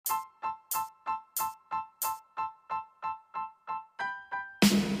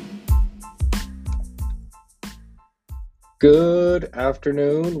Good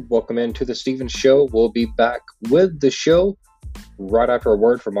afternoon. Welcome into the Steven Show. We'll be back with the show right after a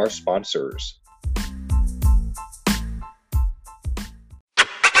word from our sponsors.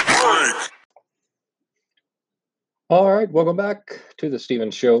 All right, welcome back to the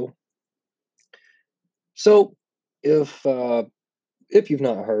Steven Show. So, if you've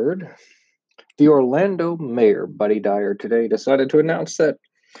not heard, the Orlando mayor, Buddy Dyer, today decided to announce that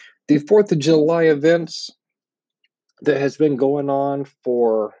the 4th of July events that has been going on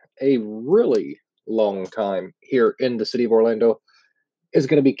for a really long time here in the city of Orlando is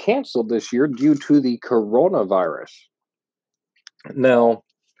going to be canceled this year due to the coronavirus. Now,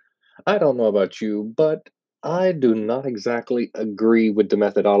 I don't know about you, but I do not exactly agree with the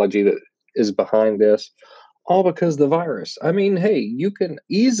methodology that is behind this, all because the virus. I mean, hey, you can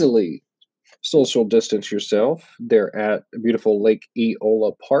easily social distance yourself there at beautiful Lake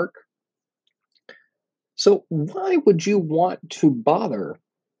Eola Park. So, why would you want to bother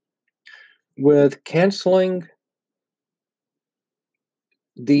with canceling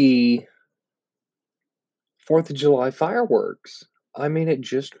the 4th of July fireworks? I mean, it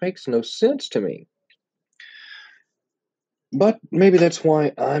just makes no sense to me. But maybe that's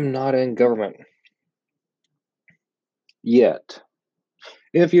why I'm not in government yet.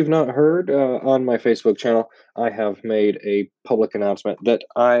 If you've not heard, on my Facebook channel, I have made a public announcement that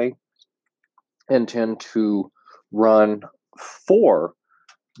I intend to run for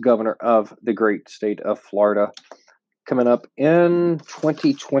governor of the great state of Florida coming up in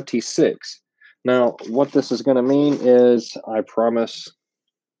 2026. Now, what this is going to mean is I promise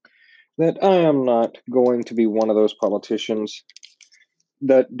that I am not going to be one of those politicians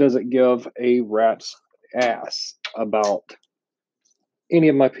that doesn't give a rat's ass about any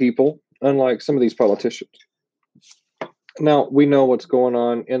of my people, unlike some of these politicians. Now, we know what's going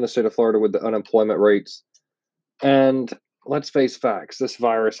on in the state of Florida with the unemployment rates. And let's face facts, this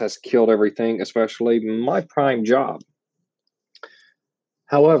virus has killed everything, especially my prime job.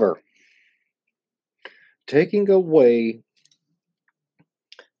 However, taking away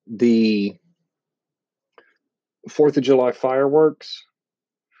the 4th of July fireworks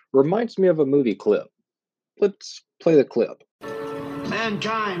reminds me of a movie clip. Let's play the clip.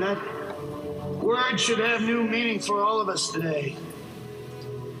 Mankind, that word should have new meaning for all of us today.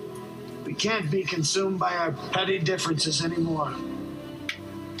 We can't be consumed by our petty differences anymore.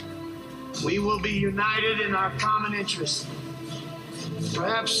 We will be united in our common interest.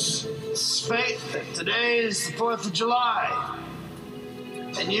 Perhaps it's fate that today is the 4th of July,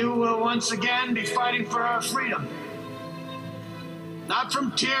 and you will once again be fighting for our freedom. Not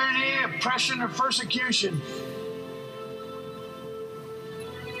from tyranny, oppression, or persecution,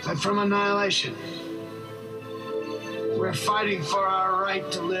 but from annihilation. We're fighting for our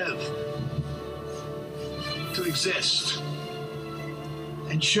right to live, to exist.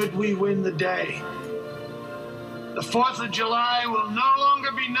 And should we win the day, the 4th of July will no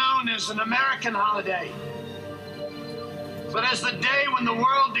longer be known as an American holiday, but as the day when the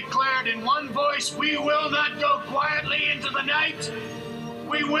world declared in one voice, we will not go quietly into the night.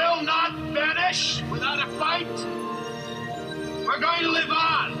 We will not vanish without a fight. We're going to live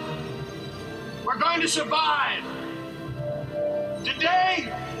on. We're going to survive.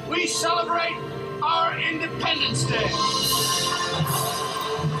 Today, we celebrate our Independence Day.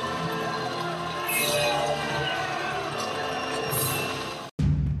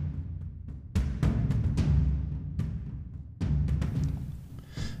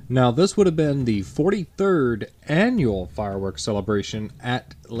 Now, this would have been the 43rd annual fireworks celebration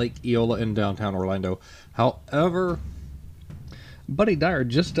at Lake Eola in downtown Orlando. However, Buddy Dyer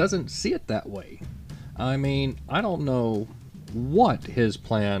just doesn't see it that way. I mean, I don't know what his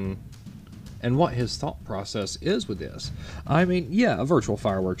plan and what his thought process is with this. I mean, yeah, a virtual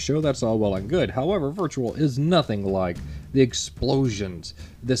fireworks show, that's all well and good. However, virtual is nothing like the explosions,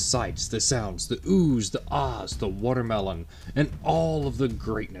 the sights, the sounds, the oohs, the ahs, the watermelon, and all of the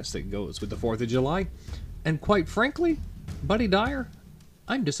greatness that goes with the 4th of July. And quite frankly, Buddy Dyer,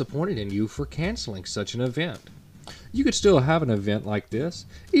 I'm disappointed in you for canceling such an event. You could still have an event like this,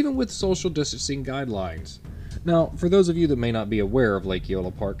 even with social distancing guidelines. Now, for those of you that may not be aware of Lake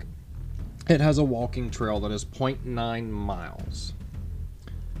Eola Park, it has a walking trail that is 0.9 miles.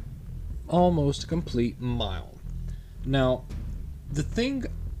 Almost a complete mile. Now, the thing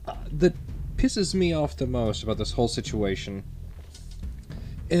that pisses me off the most about this whole situation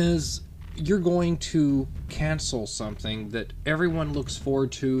is you're going to cancel something that everyone looks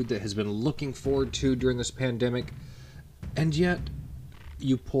forward to, that has been looking forward to during this pandemic, and yet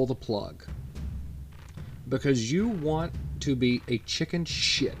you pull the plug because you want to be a chicken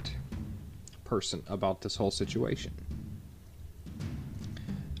shit person about this whole situation.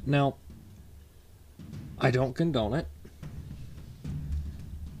 Now, I don't condone it.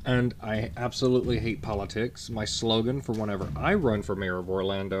 And I absolutely hate politics. My slogan for whenever I run for mayor of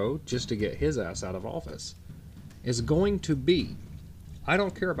Orlando, just to get his ass out of office, is going to be, I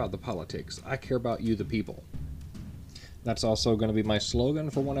don't care about the politics. I care about you, the people. That's also going to be my slogan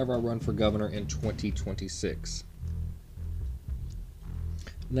for whenever I run for governor in 2026.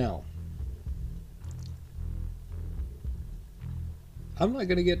 Now, I'm not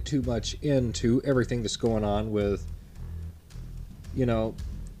going to get too much into everything that's going on with,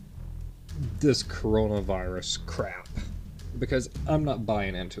 this coronavirus crap, because I'm not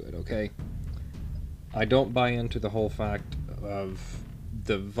buying into it, okay? I don't buy into the whole fact of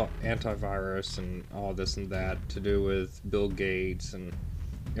the antivirus and all this and that to do with Bill Gates and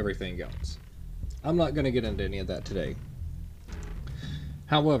everything else. I'm not going to get into any of that today.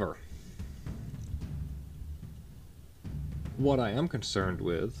 However, what I am concerned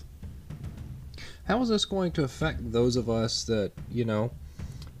with, how is this going to affect those of us that,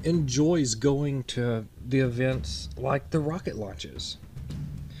 enjoys going to the events like the rocket launches?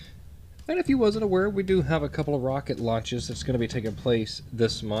 And if you wasn't aware, we do have a couple of rocket launches that's going to be taking place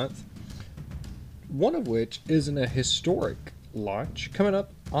this month. One of which is in a historic launch coming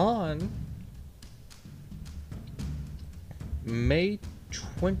up on May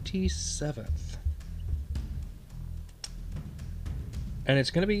 27th. And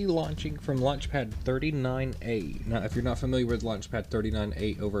it's going to be launching from Launchpad 39A. Now, if you're not familiar with Launchpad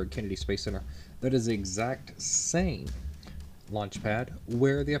 39A over at Kennedy Space Center, that is the exact same launchpad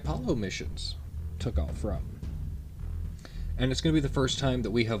where the Apollo missions took off from. And it's going to be the first time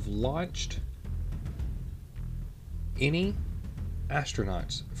that we have launched any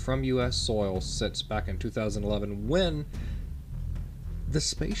astronauts from U.S. soil since back in 2011 when the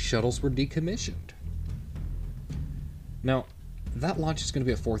space shuttles were decommissioned. Now, that launch is going to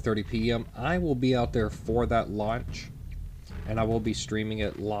be at 4:30 p.m. I will be out there for that launch, and I will be streaming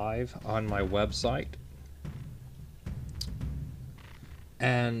it live on my website.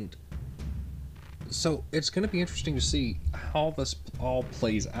 And so it's going to be interesting to see how this all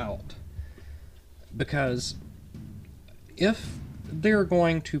plays out, because if they're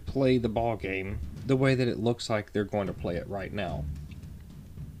going to play the ball game the way that it looks like they're going to play it right now,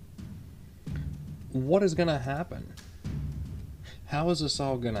 what is going to happen? How is this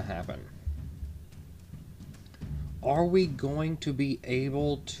all going to happen? Are we going to be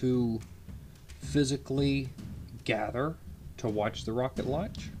able to physically gather to watch the rocket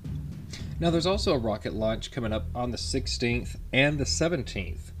launch? Now, there's also a rocket launch coming up on the 16th and the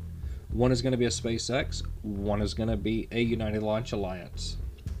 17th. One is going to be a SpaceX, one is going to be a United Launch Alliance.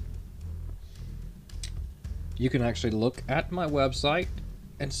 You can actually look at my website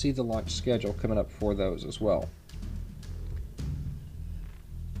and see the launch schedule coming up for those as well.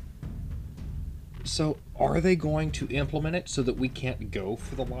 So, are they going to implement it so that we can't go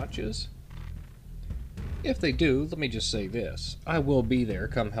for the launches? If they do, let me just say this. I will be there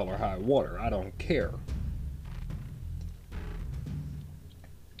come hell or high water. I don't care.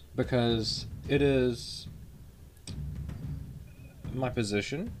 Because it is my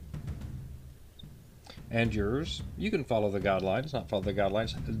position and yours. You can follow the guidelines, not follow the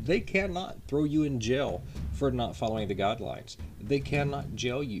guidelines. They cannot throw you in jail for not following the guidelines. They cannot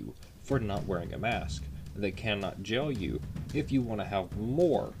jail you for not wearing a mask. They cannot jail you if you want to have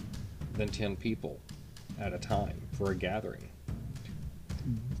more than 10 people at a time for a gathering.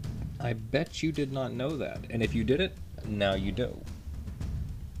 I bet you did not know that, and if you didn't, now you do.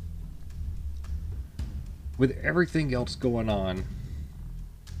 With everything else going on,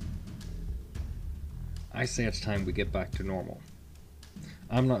 I say it's time we get back to normal.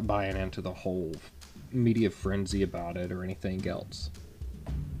 I'm not buying into the whole media frenzy about it or anything else.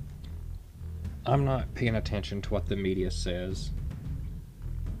 I'm not paying attention to what the media says.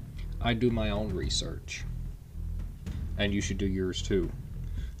 I do my own research. And you should do yours too.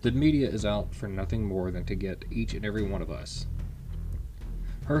 The media is out for nothing more than to get each and every one of us.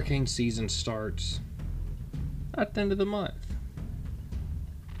 Hurricane season starts at the end of the month.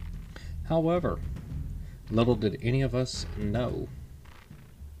 However, little did any of us know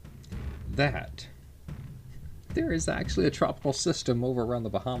that there is actually a tropical system over around the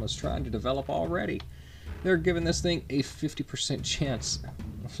Bahamas trying to develop already. They're giving this thing a 50% chance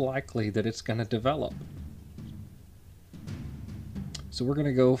likely that it's going to develop. So we're going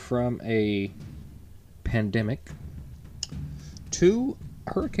to go from a pandemic to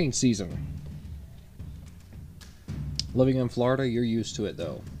hurricane season. Living in Florida, you're used to it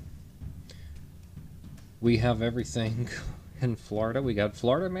though. We have everything in Florida. We got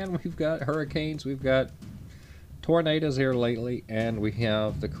Florida, man. We've got hurricanes. We've got tornadoes here lately, and we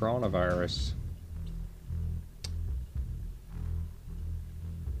have the coronavirus.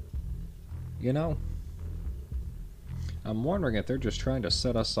 You know, I'm wondering if they're just trying to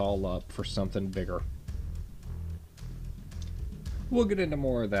set us all up for something bigger. We'll get into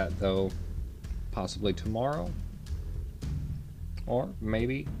more of that, though, possibly tomorrow, or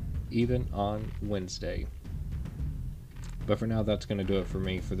maybe even on Wednesday. But for now, that's going to do it for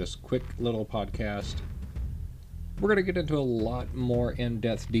me for this quick little podcast. We're going to get into a lot more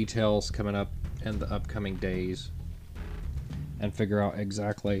in-depth details coming up in the upcoming days and figure out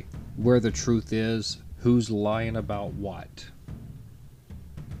exactly where the truth is, who's lying about what.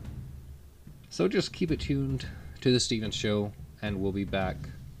 So just keep it tuned to The Stevens Show, and we'll be back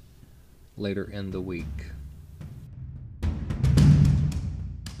later in the week.